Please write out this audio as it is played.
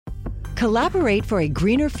Collaborate for a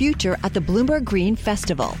greener future at the Bloomberg Green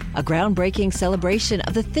Festival, a groundbreaking celebration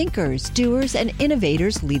of the thinkers, doers, and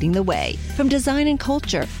innovators leading the way. From design and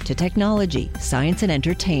culture to technology, science, and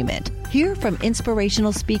entertainment. Hear from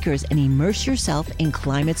inspirational speakers and immerse yourself in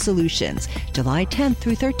climate solutions. July 10th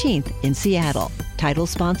through 13th in Seattle. Title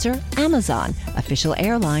sponsor, Amazon. Official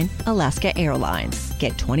airline, Alaska Airlines.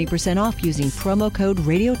 Get 20% off using promo code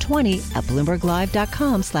radio20 at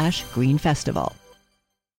bloomberglive.com/greenfestival.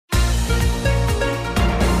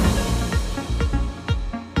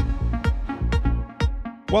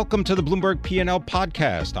 Welcome to the Bloomberg P&L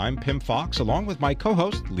podcast. I'm Pim Fox, along with my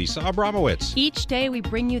co-host, Lisa Abramowitz. Each day, we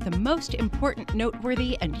bring you the most important,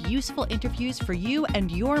 noteworthy, and useful interviews for you and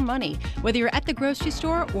your money, whether you're at the grocery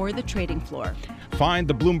store or the trading floor. Find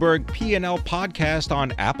the Bloomberg P&L podcast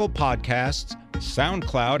on Apple Podcasts,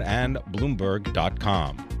 SoundCloud, and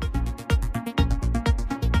Bloomberg.com.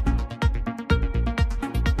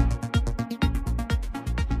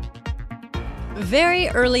 Very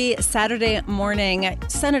early Saturday morning,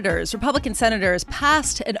 Republican senators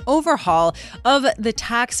passed an overhaul of the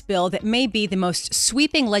tax bill that may be the most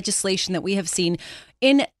sweeping legislation that we have seen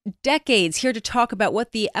in decades. Here to talk about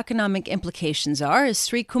what the economic implications are is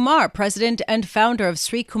Sri Kumar, president and founder of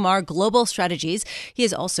Sri Kumar Global Strategies. He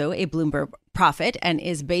is also a Bloomberg prophet and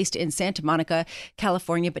is based in Santa Monica,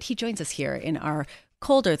 California, but he joins us here in our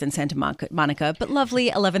colder than Santa Monica, but lovely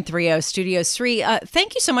 1130 studios. Sri,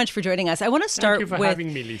 thank you so much for joining us. I want to start Thank you for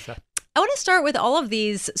having me, Lisa. I want to start with all of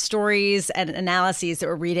these stories and analyses that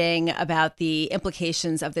we're reading about the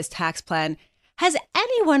implications of this tax plan. Has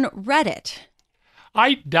anyone read it?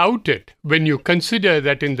 I doubt it when you consider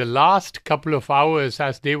that in the last couple of hours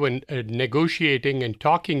as they were negotiating and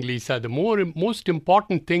talking, Lisa, the most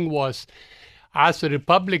important thing was, as a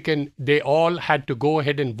Republican, they all had to go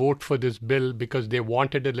ahead and vote for this bill because they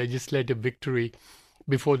wanted a legislative victory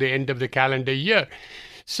before the end of the calendar year.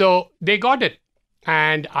 So they got it.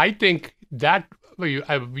 And I think that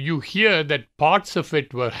you hear that parts of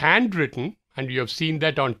it were handwritten, and you have seen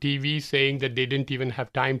that on TV saying that they didn't even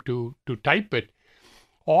have time to type it.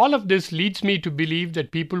 All of this leads me to believe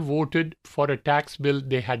that people voted for a tax bill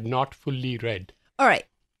they had not fully read. All right.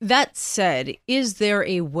 That said, is there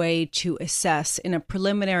a way to assess in a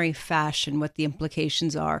preliminary fashion what the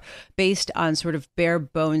implications are based on sort of bare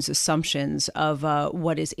bones assumptions of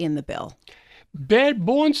what is in the bill? Bare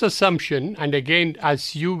bones assumption, and again,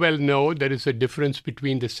 as you well know, there is a difference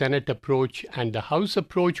between the Senate approach and the House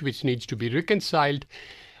approach, which needs to be reconciled.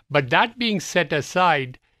 But that being set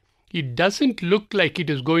aside, it doesn't look like it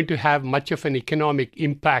is going to have much of an economic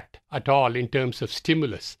impact at all in terms of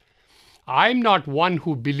stimulus. I'm not one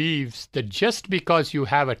who believes that just because you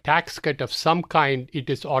have a tax cut of some kind,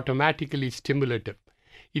 it is automatically stimulative.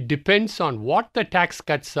 It depends on what the tax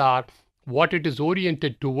cuts are, what it is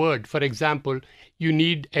oriented toward. For example, you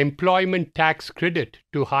need employment tax credit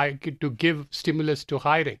to give stimulus to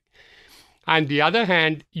hiring. On the other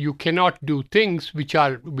hand, you cannot do things which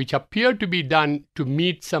appear to be done to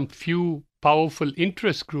meet some few powerful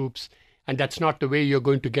interest groups, and that's not the way you're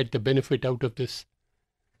going to get the benefit out of this.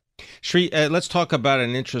 Sri, let's talk about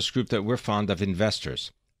an interest group that we're fond of,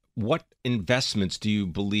 investors. What investments do you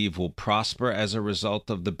believe will prosper as a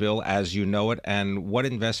result of the bill as you know it, and what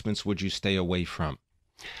investments would you stay away from?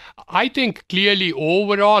 I think clearly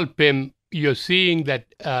overall, Pim, you're seeing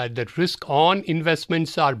that the risk-on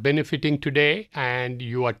investments are benefiting today, and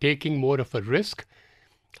you are taking more of a risk.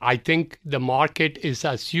 I think the market is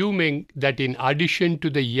assuming that in addition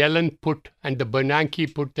to the Yellen put and the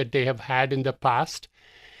Bernanke put that they have had in the past,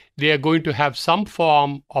 they are going to have some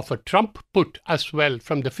form of a Trump put as well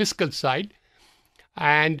from the fiscal side.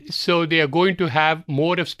 And so they are going to have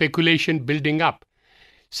more of speculation building up.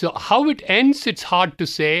 So how it ends, it's hard to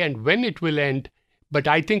say, and when it will end. But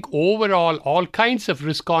I think overall, all kinds of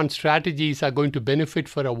risk-on strategies are going to benefit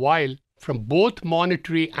for a while from both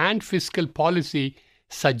monetary and fiscal policy,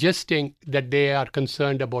 suggesting that they are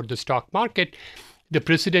concerned about the stock market. The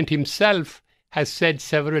president himself has said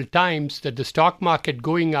several times that the stock market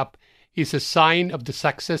going up is a sign of the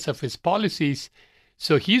success of his policies.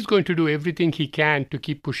 So he's going to do everything he can to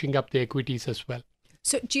keep pushing up the equities as well.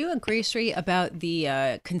 So do you agree, Sri, about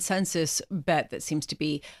the consensus bet that seems to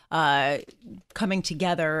be coming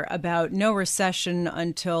together about no recession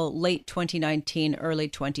until late 2019, early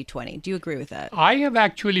 2020? Do you agree with that? I have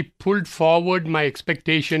actually pulled forward my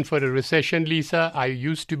expectation for a recession, Lisa. I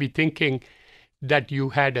used to be thinking that you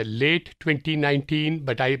had a late 2019,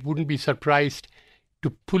 but I wouldn't be surprised to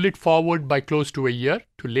pull it forward by close to a year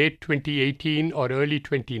to late 2018 or early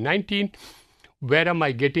 2019. Where am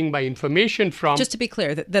I getting my information from? Just to be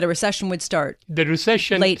clear, that a recession would start the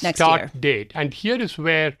recession late next start year. Date. And here is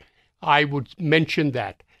where I would mention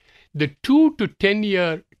that. The 2 to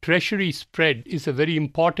 10-year Treasury spread is a very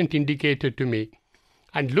important indicator to me.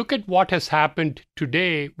 And look at what has happened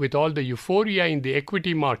today with all the euphoria in the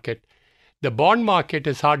equity market. The bond market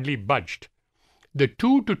has hardly budged. The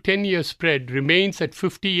 2 to 10-year spread remains at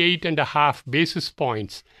 58.5 basis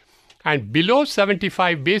points. And below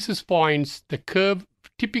 75 basis points, the curve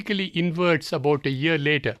typically inverts about a year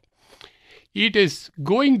later. It is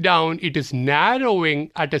going down, it is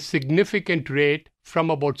narrowing at a significant rate. From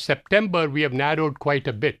about September, we have narrowed quite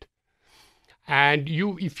a bit. And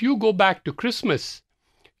if you go back to Christmas,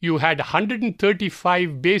 you had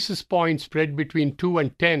 135 basis points spread between 2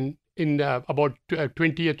 and 10 in about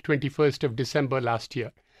 20th, 21st of December last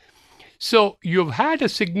year. So you've had a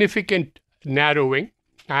significant narrowing,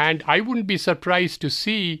 and I wouldn't be surprised to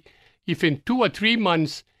see if in 2 or 3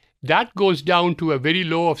 months that goes down to a very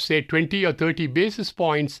low of, say, 20 or 30 basis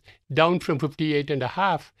points, down from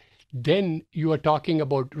 58.5. Then you are talking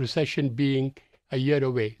about recession being a year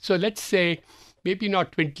away. So let's say maybe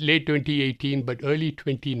not late 2018, but early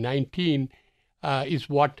 2019 is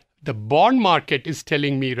what the bond market is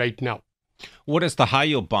telling me right now. What is the high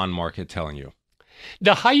yield bond market telling you?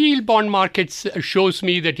 The high yield bond market shows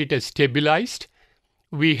me that it has stabilized.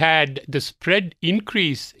 We had the spread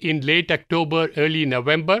increase in late October, early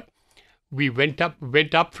November. We went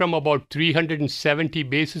up from about 370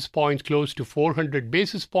 basis points close to 400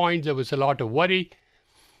 basis points. There was a lot of worry.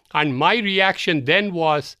 And my reaction then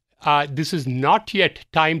was, this is not yet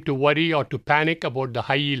time to worry or to panic about the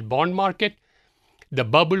high yield bond market. The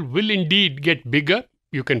bubble will indeed get bigger.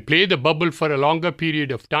 You can play the bubble for a longer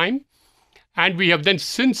period of time. And we have then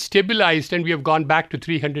since stabilized and we have gone back to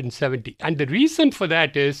 370. And the reason for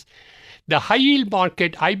that is the high yield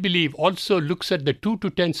market, I believe, also looks at the 2 to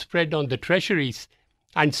 10 spread on the treasuries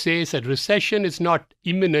and says that recession is not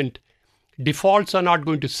imminent. Defaults are not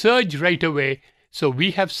going to surge right away. So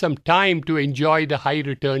we have some time to enjoy the high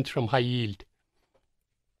returns from high yield.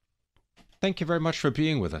 Thank you very much for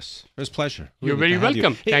being with us. It was a pleasure. You're very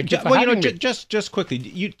welcome. Thank you for having me. Just quickly,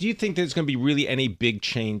 do you think there's going to be really any big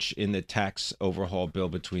change in the tax overhaul bill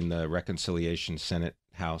between the reconciliation Senate,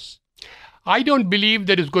 House? I don't believe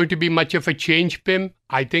there is going to be much of a change, Pim.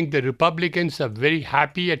 I think the Republicans are very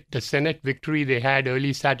happy at the Senate victory they had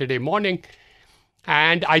early Saturday morning.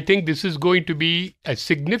 And I think this is going to be a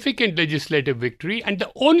significant legislative victory and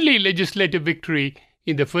the only legislative victory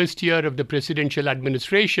in the first year of the presidential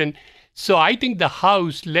administration. So I think the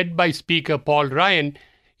House, led by Speaker Paul Ryan,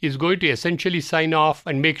 is going to essentially sign off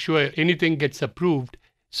and make sure anything gets approved.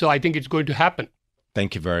 So I think it's going to happen.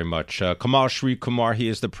 Thank you very much. Kamal Sri Kumar, he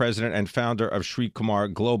is the president and founder of Sri Kumar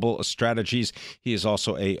Global Strategies. He is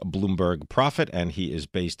also a Bloomberg prophet, and he is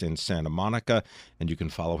based in Santa Monica. And you can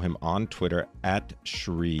follow him on Twitter at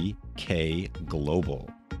Sri K Global.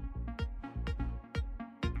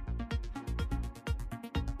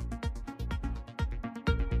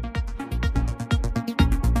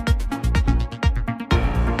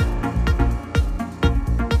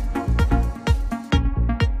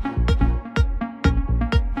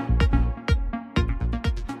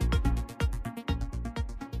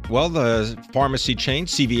 Well, the pharmacy chain,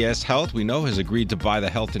 CVS Health, we know, has agreed to buy the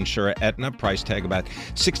health insurer Aetna, price tag about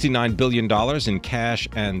 $69 billion in cash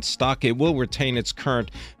and stock. It will retain its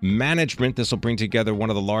current management. This will bring together one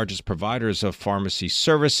of the largest providers of pharmacy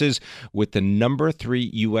services with the number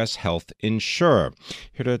 3 U.S. health insurer.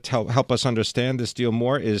 Here to help us understand this deal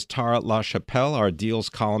more is Tara LaChapelle, our deals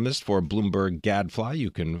columnist for Bloomberg Gadfly.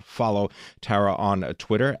 You can follow Tara on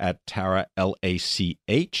Twitter at Tara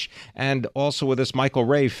LACH. And also with us, Michael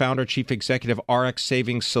Ray, founder, chief executive, RX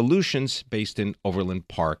Savings Solutions, based in Overland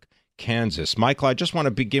Park, Kansas. Michael, I just want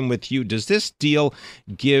to begin with you. Does this deal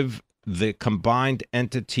give the combined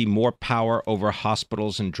entity more power over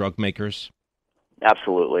hospitals and drug makers?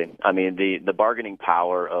 Absolutely. I mean, the bargaining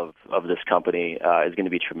power of this company is going to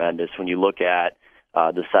be tremendous. When you look at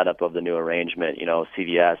the setup of the new arrangement, you know,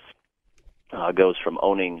 CVS goes from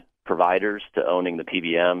owning providers to owning the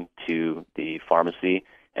PBM to the pharmacy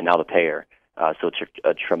and now the payer. So it's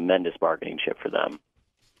a tremendous bargaining chip for them.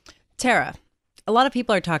 Tara, a lot of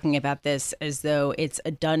people are talking about this as though it's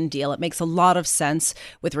a done deal. It makes a lot of sense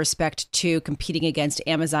with respect to competing against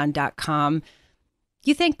Amazon.com.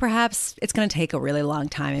 You think perhaps it's going to take a really long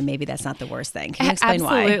time, and maybe that's not the worst thing. Can you explain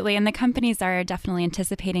why? Absolutely. And the companies are definitely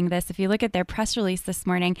anticipating this. If you look at their press release this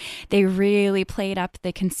morning, they really played up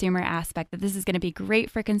the consumer aspect, that this is going to be great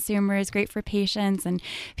for consumers, great for patients and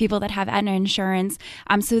people that have Aetna insurance.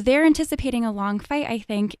 So they're anticipating a long fight, I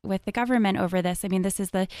think, with the government over this. I mean, this is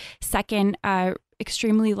the second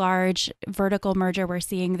extremely large vertical merger we're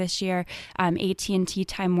seeing this year. AT&T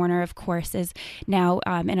Time Warner, of course, is now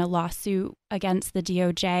in a lawsuit against the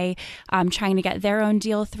DOJ, trying to get their own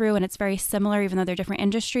deal through. And it's very similar, even though they're different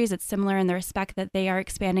industries. It's similar in the respect that they are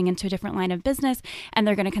expanding into a different line of business and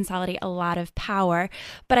they're going to consolidate a lot of power.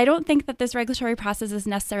 But I don't think that this regulatory process is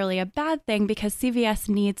necessarily a bad thing, because CVS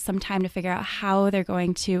needs some time to figure out how they're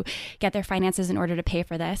going to get their finances in order to pay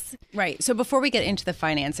for this. Right. So before we get into the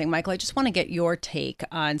financing, Michael, I just want to get your take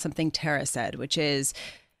on something Tara said, which is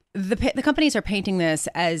the companies are painting this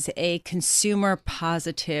as a consumer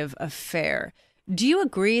positive affair. Do you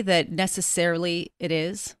agree that necessarily it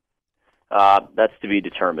is? That's to be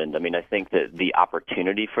determined. I mean, I think that the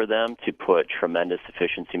opportunity for them to put tremendous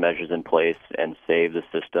efficiency measures in place and save the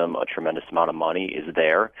system a tremendous amount of money is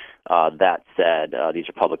there. That said, these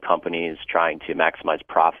are public companies trying to maximize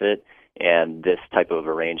profit, and this type of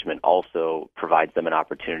arrangement also provides them an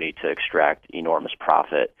opportunity to extract enormous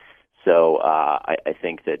profit. So I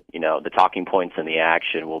think that, the talking points and the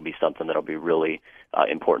action will be something that will be really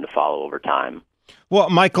important to follow over time. Well,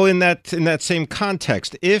 Michael, in that same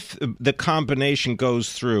context, if the combination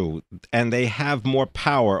goes through and they have more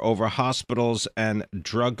power over hospitals and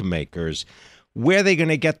drug makers, where are they going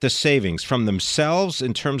to get the savings? From themselves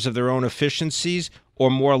in terms of their own efficiencies, or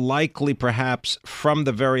more likely perhaps from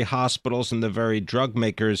the very hospitals and the very drug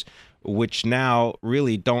makers, which now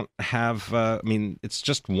really don't have, it's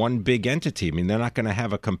just one big entity. I mean, they're not going to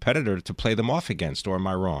have a competitor to play them off against, or am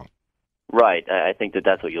I wrong? Right. I think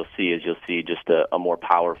that's what you'll see just a more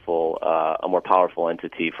powerful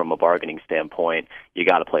entity from a bargaining standpoint. You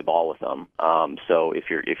got to play ball with them. So if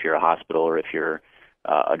you're a hospital or if you're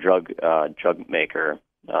a drug maker,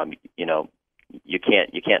 you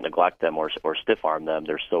can't neglect them or stiff arm them.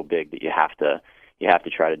 They're so big that you have to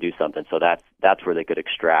try to do something. So that's where they could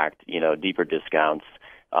extract deeper discounts.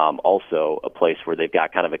 Also a place where they've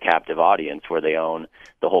got kind of a captive audience where they own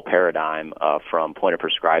the whole paradigm from point of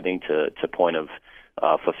prescribing to point of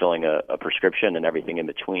fulfilling a prescription and everything in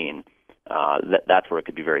between. That's where it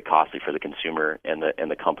could be very costly for the consumer and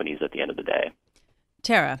the companies at the end of the day.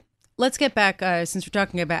 Tara, let's get back, since we're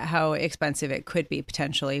talking about how expensive it could be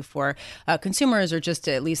potentially for consumers, or just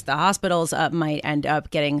at least the hospitals might end up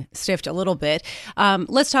getting stiffed a little bit.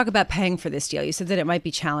 Let's talk about paying for this deal. You said that it might be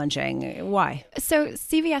challenging. Why? So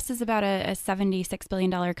CVS is about a $76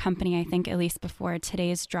 billion company, I think, at least before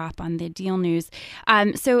today's drop on the deal news.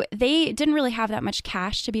 So they didn't really have that much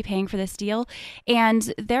cash to be paying for this deal.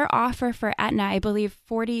 And their offer for Aetna, I believe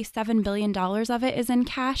 $47 billion of it is in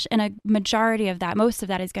cash. And a majority of that, most of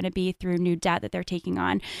that, is going to be through new debt that they're taking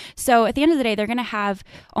on. So at the end of the day, they're going to have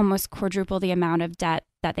almost quadruple the amount of debt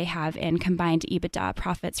that they have in combined EBITDA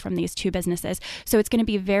profits from these two businesses. So it's going to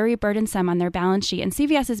be very burdensome on their balance sheet. And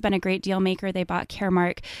CVS has been a great deal maker. They bought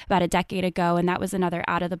Caremark about a decade ago, and that was another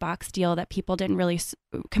out-of-the-box deal that people didn't really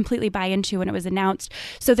completely buy into when it was announced.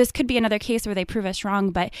 So this could be another case where they prove us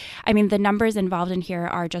wrong. But I mean, the numbers involved in here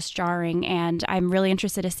are just jarring, and I'm really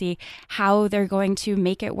interested to see how they're going to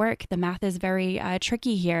make it work. The math is very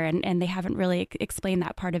tricky here, and they haven't really explained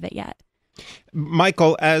that part of it yet.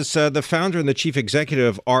 Michael, as the founder and the chief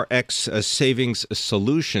executive of RX Savings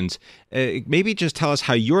Solutions, maybe just tell us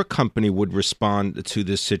how your company would respond to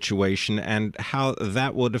this situation and how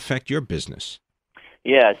that would affect your business.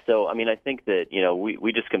 Yeah, so I mean, I think that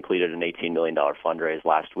we just completed an $18 million fundraise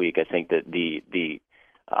last week. I think that the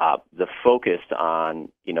focus on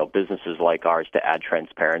businesses like ours to add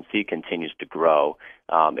transparency continues to grow.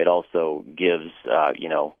 It also gives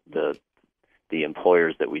the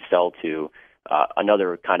employers that we sell to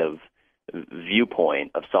another kind of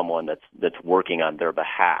viewpoint of someone that's working on their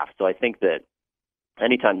behalf. So I think that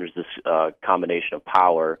anytime there's this combination of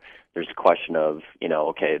power, there's a question of,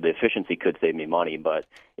 okay, the efficiency could save me money, but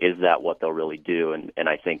is that what they'll really do? And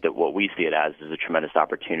I think that what we see it as is a tremendous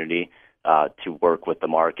opportunity to work with the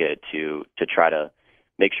market to try to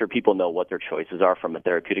make sure people know what their choices are from a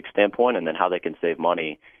therapeutic standpoint, and then how they can save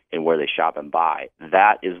money and where they shop and buy.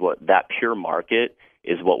 That pure market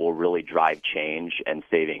is what will really drive change and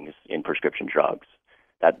savings in prescription drugs.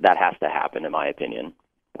 That has to happen, in my opinion,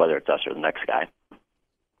 whether it's us or the next guy.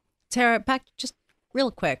 Tara, back just real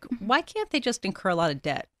quick, why can't they just incur a lot of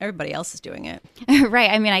debt? Everybody else is doing it. Right.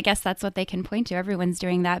 I mean, I guess that's what they can point to. Everyone's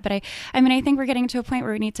doing that. But I think we're getting to a point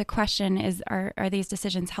where we need to question, are these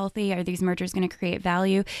decisions healthy? Are these mergers going to create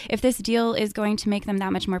value? If this deal is going to make them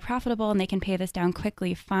that much more profitable and they can pay this down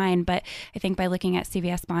quickly, fine. But I think by looking at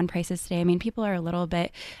CVS bond prices today, I mean, people are a little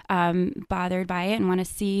bit bothered by it and want to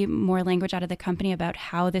see more language out of the company about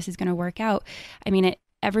how this is going to work out. I mean,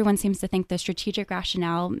 everyone seems to think the strategic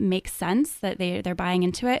rationale makes sense, that they're buying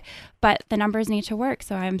into it, but the numbers need to work.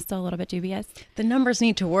 So I'm still a little bit dubious. The numbers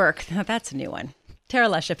need to work. Now, that's a new one. Tara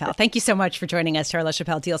LaChapelle, thank you so much for joining us. Tara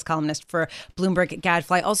LaChapelle, deals columnist for Bloomberg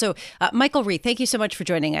Gadfly. Also, Michael Reith, thank you so much for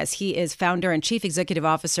joining us. He is founder and chief executive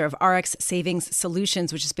officer of RX Savings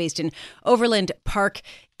Solutions, which is based in Overland Park,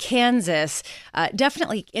 Kansas.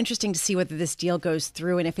 Definitely interesting to see whether this deal goes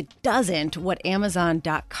through, and if it doesn't, what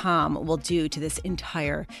Amazon.com will do to this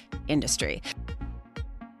entire industry.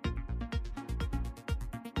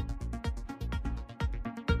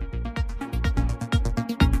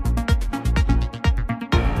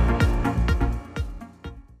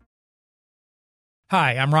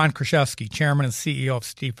 Hi, I'm Ron Kraszewski, Chairman and CEO of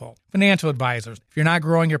Stifel. Financial advisors, if you're not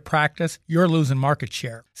growing your practice, you're losing market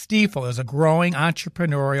share. Stifel is a growing,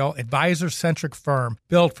 entrepreneurial, advisor-centric firm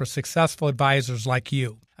built for successful advisors like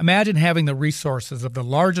you. Imagine having the resources of the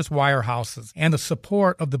largest wirehouses and the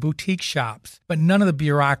support of the boutique shops, but none of the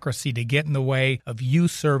bureaucracy to get in the way of you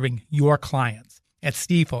serving your clients. At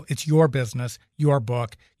Stifel, it's your business, your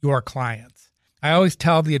book, your clients. I always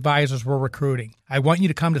tell the advisors we're recruiting, I want you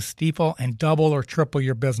to come to Stifel and double or triple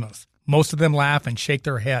your business. Most of them laugh and shake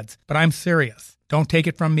their heads, but I'm serious. Don't take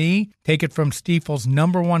it from me. Take it from Stifel's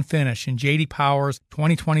 #1 finish in J.D. Power's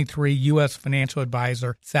 2023 U.S. Financial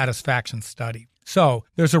Advisor Satisfaction Study. So,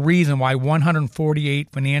 there's a reason why 148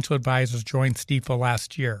 financial advisors joined Stifel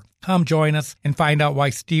last year. Come join us and find out why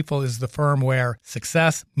Stifel is the firm where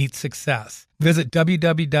success meets success. Visit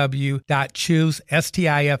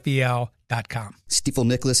www.choosestifel.com. Stifel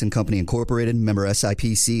Nicholas and Company Incorporated, member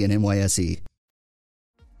SIPC and NYSE.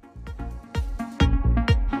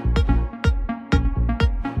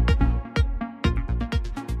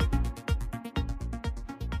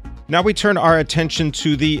 Now we turn our attention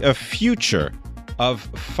to the future of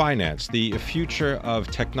finance, the future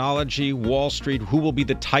of technology, Wall Street. Who will be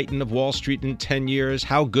the titan of Wall Street in 10 years?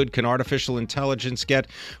 How good can artificial intelligence get?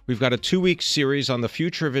 We've got a 2-week series on the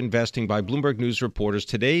future of investing by Bloomberg News reporters.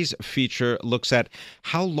 Today's feature looks at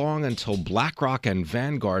how long until BlackRock and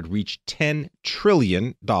Vanguard reach $10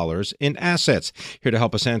 trillion in assets. Here to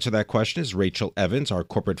help us answer that question is Rachel Evans, our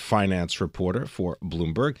corporate finance reporter for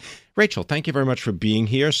Bloomberg. Rachel, thank you very much for being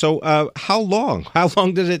here. So how long? How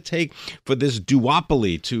long does it take for this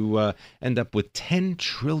duopoly to end up with $10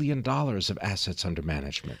 trillion of assets under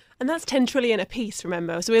management? And that's 10 trillion a piece,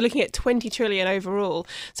 remember. So we're looking at 20 trillion overall.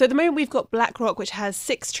 So at the moment, we've got BlackRock, which has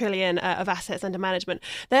 6 trillion of assets under management.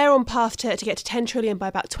 They're on path to get to 10 trillion by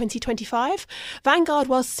about 2025. Vanguard,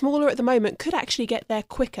 while smaller at the moment, could actually get there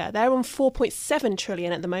quicker. They're on 4.7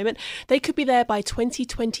 trillion at the moment. They could be there by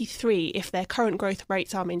 2023 if their current growth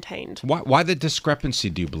rates are maintained. Why the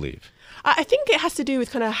discrepancy, do you believe? I think it has to do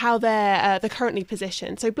with kind of how they're currently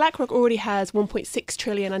positioned. So BlackRock already has 1.6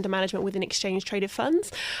 trillion under management within exchange-traded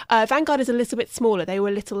funds. Vanguard is a little bit smaller. They were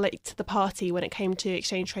a little late to the party when it came to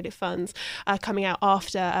exchange-traded funds coming out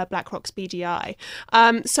after BlackRock's BDI.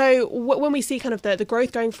 So when we see kind of the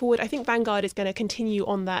growth going forward, I think Vanguard is going to continue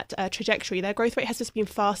on that trajectory. Their growth rate has just been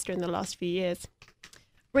faster in the last few years.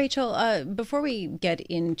 Rachel, before we get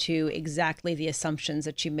into exactly the assumptions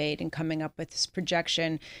that you made in coming up with this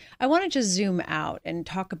projection, I want to just zoom out and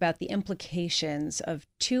talk about the implications of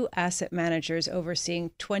two asset managers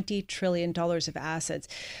overseeing $20 trillion of assets.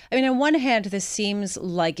 I mean, on one hand, this seems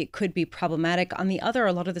like it could be problematic. On the other,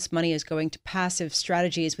 a lot of this money is going to passive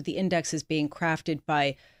strategies with the indexes being crafted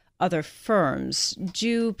by other firms.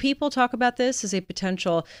 Do people talk about this as a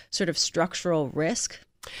potential sort of structural risk?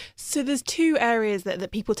 So there's two areas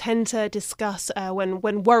that people tend to discuss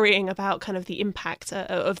when worrying about kind of the impact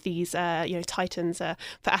of these titans for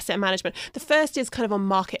asset management. The first is kind of on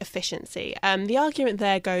market efficiency. The argument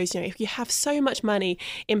there goes, if you have so much money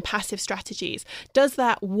in passive strategies, does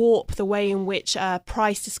that warp the way in which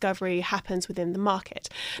price discovery happens within the market?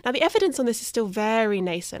 Now, the evidence on this is still very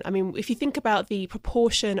nascent. I mean, if you think about the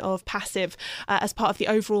proportion of passive as part of the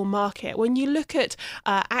overall market, when you look at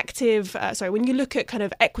when you look at kind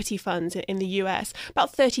of equity funds in the US,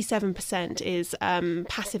 about 37% is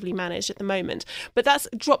passively managed at the moment. But that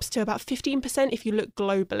drops to about 15% if you look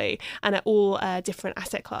globally and at all different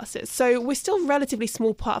asset classes. So we're still a relatively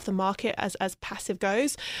small part of the market as passive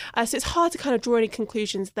goes. So it's hard to kind of draw any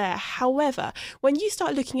conclusions there. However, when you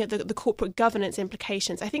start looking at the corporate governance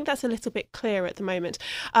implications, I think that's a little bit clearer at the moment.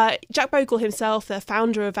 Jack Bogle himself, the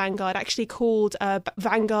founder of Vanguard, actually called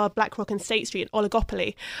Vanguard, BlackRock and State Street an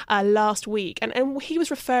oligopoly last week. And he was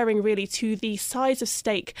referring really to the size of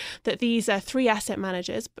stake that these three asset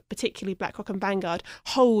managers, particularly BlackRock and Vanguard,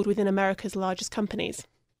 hold within America's largest companies.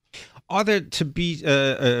 Are there to be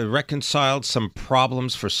reconciled some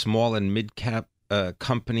problems for small and mid-cap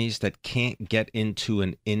companies that can't get into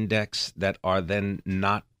an index that are then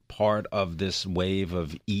not part of this wave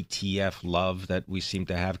of ETF love that we seem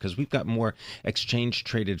to have? Because we've got more exchange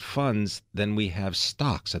traded funds than we have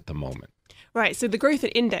stocks at the moment. Right, so the growth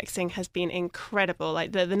at indexing has been incredible.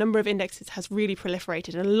 Like the number of indexes has really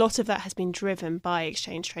proliferated, and a lot of that has been driven by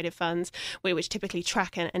exchange-traded funds, which typically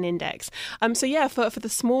track an index. So yeah, for the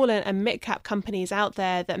small and mid-cap companies out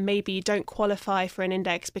there that maybe don't qualify for an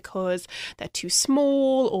index because they're too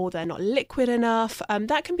small or they're not liquid enough,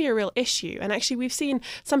 that can be a real issue. And actually, we've seen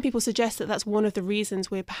some people suggest that that's one of the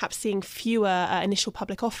reasons we're perhaps seeing fewer initial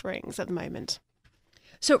public offerings at the moment.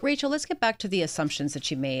 So, Rachel, let's get back to the assumptions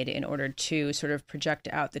that you made in order to sort of project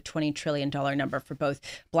out the $20 trillion number for both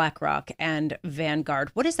BlackRock and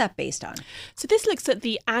Vanguard. What is that based on? So this looks at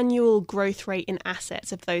the annual growth rate in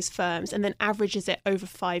assets of those firms and then averages it over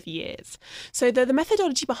 5 years. So the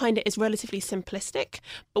methodology behind it is relatively simplistic,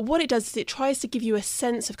 but what it does is it tries to give you a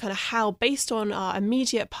sense of kind of how, based on our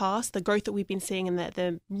immediate past, the growth that we've been seeing in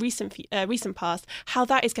the recent past, how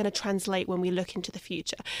that is going to translate when we look into the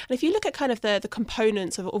future. And if you look at kind of the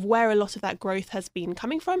components of where a lot of that growth has been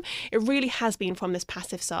coming from, it really has been from this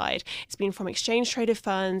passive side. It's been from exchange-traded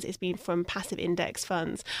funds, it's been from passive index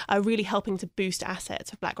funds, really helping to boost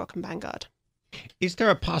assets of BlackRock and Vanguard. Is there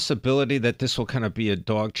a possibility that this will kind of be a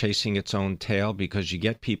dog chasing its own tail? Because you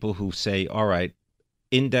get people who say, all right,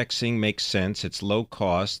 indexing makes sense, it's low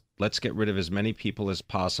cost, let's get rid of as many people as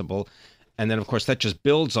possible. And then, of course, that just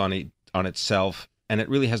builds on itself, and it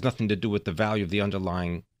really has nothing to do with the value of the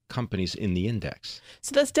underlying companies in the index.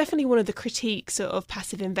 So that's definitely one of the critiques of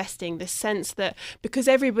passive investing, this sense that because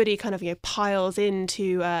everybody kind of piles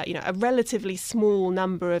into a relatively small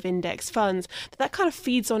number of index funds, that kind of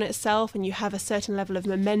feeds on itself, and you have a certain level of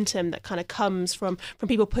momentum that kind of comes from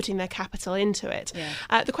people putting their capital into it.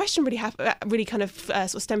 Yeah. The question really kind of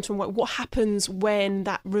sort of stems from what happens when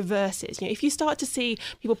that reverses. If you start to see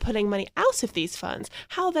people pulling money out of these funds,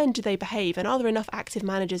 how then do they behave, and are there enough active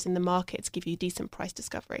managers in the market to give you decent price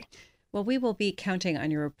discovery? Well, we will be counting on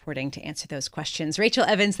your reporting to answer those questions. Rachel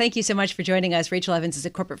Evans, thank you so much for joining us. Rachel Evans is a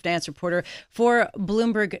corporate finance reporter for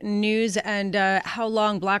Bloomberg News. And how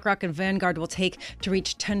long BlackRock and Vanguard will take to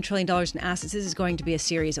reach $10 trillion in assets. This is going to be a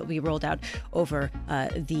series that will be rolled out over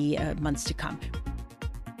the months to come.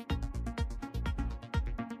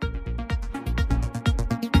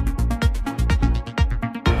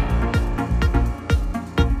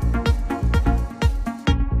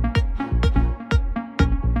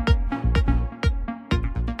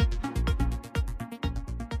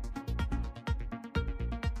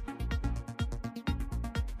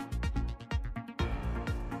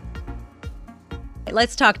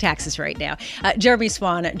 Let's talk taxes right now. Jeremy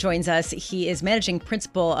Swan joins us. He is managing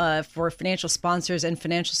principal for financial sponsors and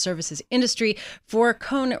financial services industry for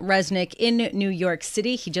Cohn Resnick in New York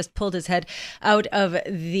City. He just pulled his head out of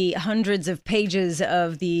the hundreds of pages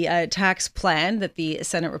of the tax plan that the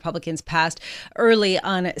Senate Republicans passed early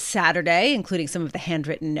on Saturday, including some of the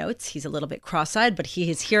handwritten notes. He's a little bit cross-eyed, but he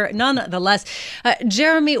is here nonetheless.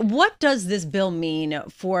 Jeremy, what does this bill mean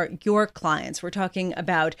for your clients? We're talking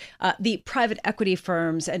about the private equity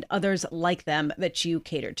firms and others like them that you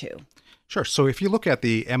cater to. Sure. So if you look at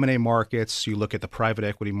the M&A markets, you look at the private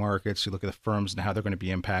equity markets, you look at the firms and how they're going to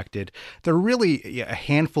be impacted, there are really a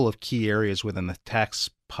handful of key areas within the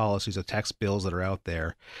tax policies, the tax bills that are out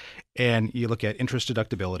there. And you look at interest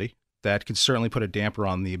deductibility. That could certainly put a damper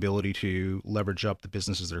on the ability to leverage up the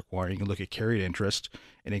businesses they're acquiring. You can look at carried interest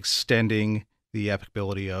and extending the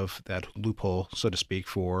applicability of that loophole, so to speak,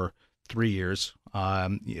 for 3 years.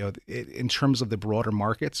 In terms of the broader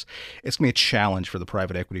markets, it's going to be a challenge for the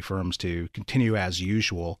private equity firms to continue as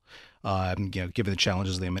usual, given the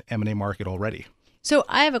challenges of the M&A market already. So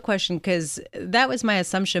I have a question, because that was my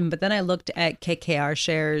assumption, but then I looked at KKR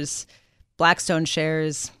shares, Blackstone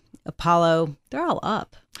shares, Apollo, they're all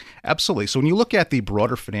up. Absolutely. So when you look at the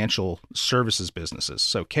broader financial services businesses,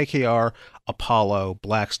 so KKR, Apollo,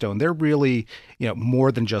 Blackstone, they're really,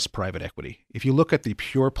 more than just private equity. If you look at the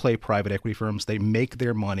pure play private equity firms, they make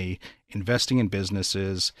their money investing in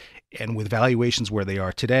businesses, and with valuations where they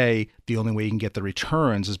are today, the only way you can get the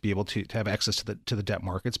returns is be able to have access to the debt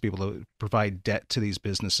markets, be able to provide debt to these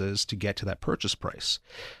businesses to get to that purchase price.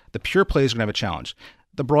 The pure plays are going to have a challenge.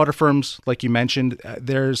 The broader firms, like you mentioned,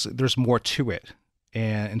 there's more to it.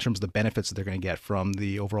 And in terms of the benefits that they're going to get from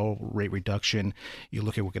the overall rate reduction, you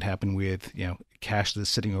look at what could happen with cash that's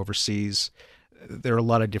sitting overseas. There are a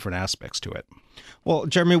lot of different aspects to it. Well,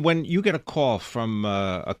 Jeremy, when you get a call from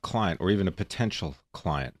a client or even a potential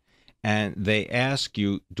client, and they ask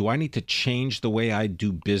you, do I need to change the way I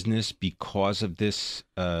do business because of this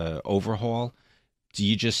overhaul? Do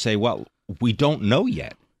you just say, well, we don't know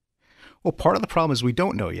yet. Well, part of the problem is we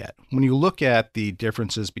don't know yet. When you look at the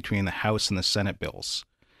differences between the House and the Senate bills,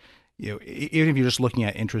 even if you're just looking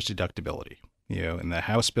at interest deductibility, in the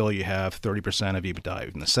House bill you have 30% of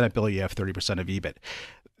EBITDA. In the Senate bill you have 30% of EBIT.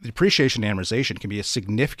 The depreciation and amortization can be a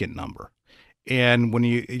significant number. And when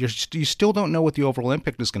you still don't know what the overall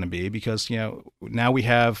impact is going to be, because now we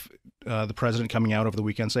have the president coming out over the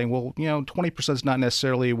weekend saying, well, 20% is not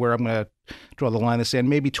necessarily where I'm going to draw the line in the sand.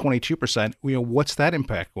 Maybe 22%. What's that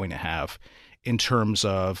impact going to have in terms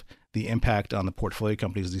of the impact on the portfolio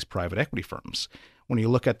companies of these private equity firms? When you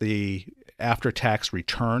look at the after-tax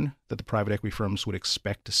return that the private equity firms would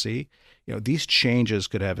expect to see, these changes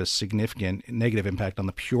could have a significant negative impact on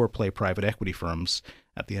the pure play private equity firms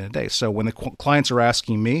at the end of the day. So when the clients are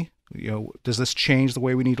asking me, does this change the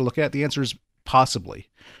way we need to look at it? The answer is possibly.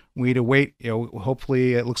 We need to wait.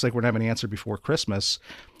 Hopefully it looks like we're going to have an answer before Christmas,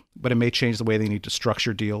 but it may change the way they need to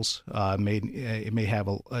structure deals. It may have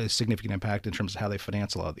a significant impact in terms of how they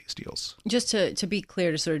finance a lot of these deals. Just to be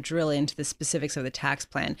clear, to sort of drill into the specifics of the tax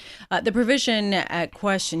plan, the provision at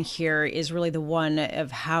question here is really the one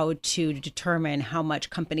of how to determine how much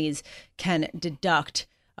companies can deduct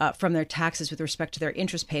from their taxes with respect to their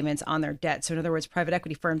interest payments on their debt. So in other words, private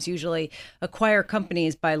equity firms usually acquire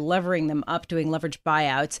companies by levering them up, doing leverage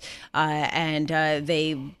buyouts, and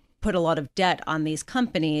they put a lot of debt on these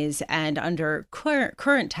companies, and under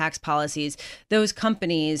current tax policies, those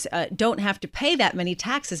companies don't have to pay that many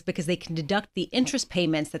taxes because they can deduct the interest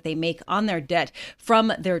payments that they make on their debt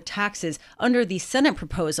from their taxes. Under the Senate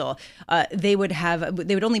proposal, they would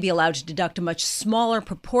only be allowed to deduct a much smaller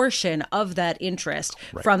proportion of that interest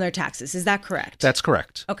from their taxes. Is that correct? That's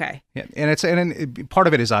correct. Okay. Yeah, and part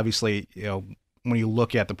of it is obviously, when you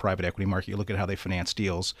look at the private equity market, you look at how they finance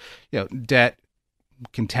deals, debt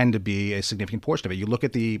can tend to be a significant portion of it. You look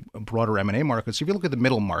at the broader M&A markets. If you look at the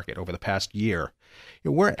middle market over the past year,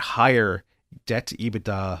 we're at higher debt to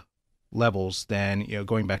EBITDA levels than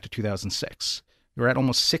going back to 2006. We're at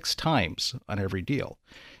almost 6 times on every deal.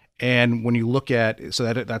 And when you look at,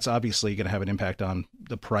 so that's obviously going to have an impact on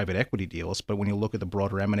the private equity deals. But when you look at the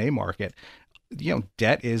broader M&A market,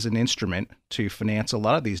 debt is an instrument to finance a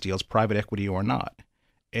lot of these deals, private equity or not.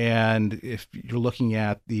 And if you're looking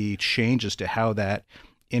at the changes to how that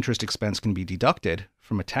interest expense can be deducted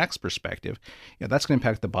from a tax perspective, that's going to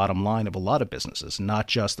impact the bottom line of a lot of businesses, not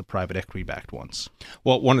just the private equity-backed ones.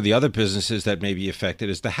 Well, one of the other businesses that may be affected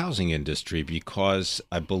is the housing industry, because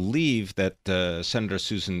I believe that Senator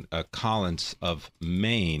Susan Collins of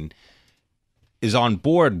Maine is on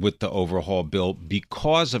board with the overhaul bill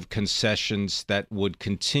because of concessions that would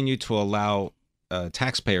continue to allow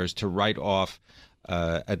taxpayers to write off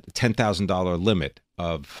a $10,000 limit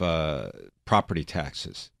of property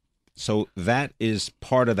taxes. So that is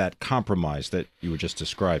part of that compromise that you were just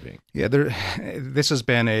describing. Yeah, these have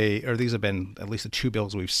been at least the 2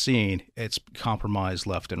 bills we've seen. It's compromised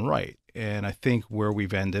left and right. And I think where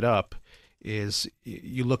we've ended up is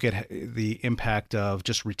you look at the impact of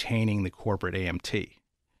just retaining the corporate AMT.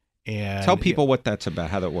 And tell people what that's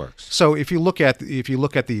about, how that works. So if you look at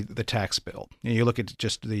the tax bill, and you look at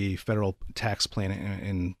just the federal tax plan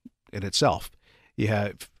in itself, you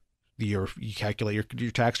calculate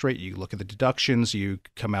your tax rate, you look at the deductions, you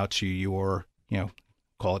come out to your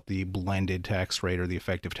call it the blended tax rate or the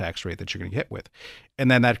effective tax rate that you're going to get hit with,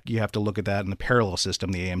 and then that you have to look at that in the parallel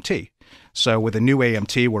system, the AMT. So with a new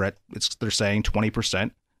AMT, they're saying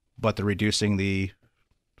 20%, but they're reducing the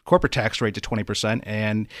corporate tax rate to 20%,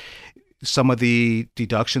 and some of the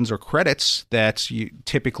deductions or credits that you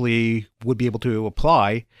typically would be able to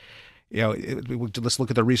apply, let's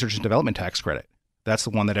look at the research and development tax credit. That's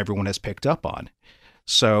the one that everyone has picked up on.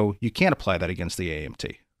 So you can't apply that against the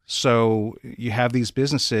AMT. So you have these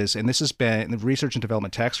businesses, and the research and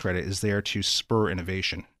development tax credit is there to spur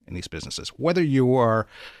innovation in these businesses. Whether you are,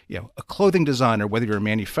 a clothing designer, whether you're a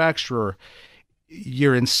manufacturer,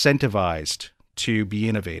 you're incentivized to be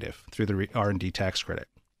innovative through the R&D tax credit.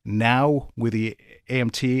 Now, with the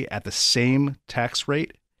AMT at the same tax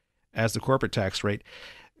rate as the corporate tax rate,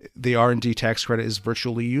 the R&D tax credit is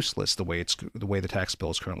virtually useless the way the tax bill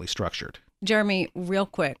is currently structured. Jeremy, real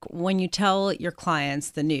quick, when you tell your clients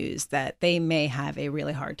the news that they may have a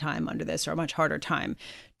really hard time under this or a much harder time,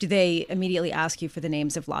 do they immediately ask you for the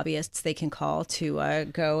names of lobbyists they can call to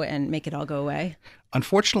go and make it all go away?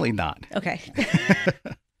 Unfortunately not. Okay.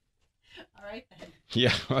 All right, then.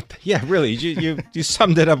 Yeah, really. You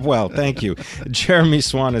summed it up well. Thank you. Jeremy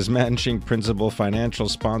Swan is Managing Principal, Financial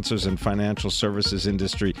Sponsors and Financial Services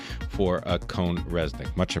Industry for Cohn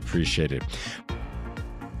Resnick. Much appreciated.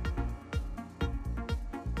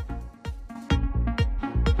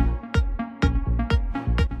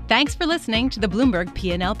 Thank Thanks for listening to the Bloomberg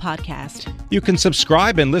P&L podcast. You can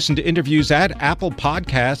subscribe and listen to interviews at Apple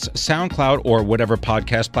Podcasts, SoundCloud, or whatever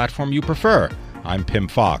podcast platform you prefer. I'm Pim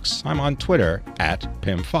Fox. I'm on Twitter at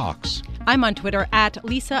Pim Fox. I'm on Twitter at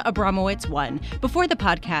Lisa Abramowitz1. Before the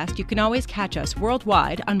podcast, you can always catch us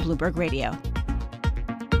worldwide on Bloomberg Radio.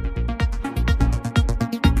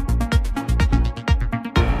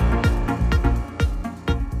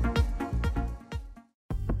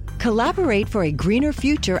 Collaborate for a greener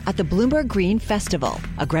future at the Bloomberg Green Festival,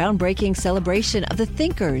 a groundbreaking celebration of the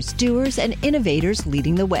thinkers, doers, and innovators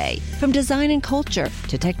leading the way. From design and culture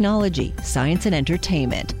to technology, science, and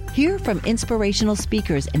entertainment. Hear from inspirational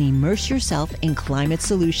speakers and immerse yourself in climate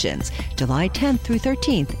solutions. July 10th through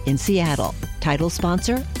 13th in Seattle. Title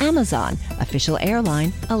sponsor, Amazon. Official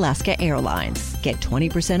airline, Alaska Airlines. Get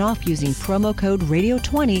 20% off using promo code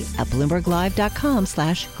radio20 at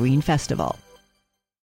BloombergLive.com/Green Festival.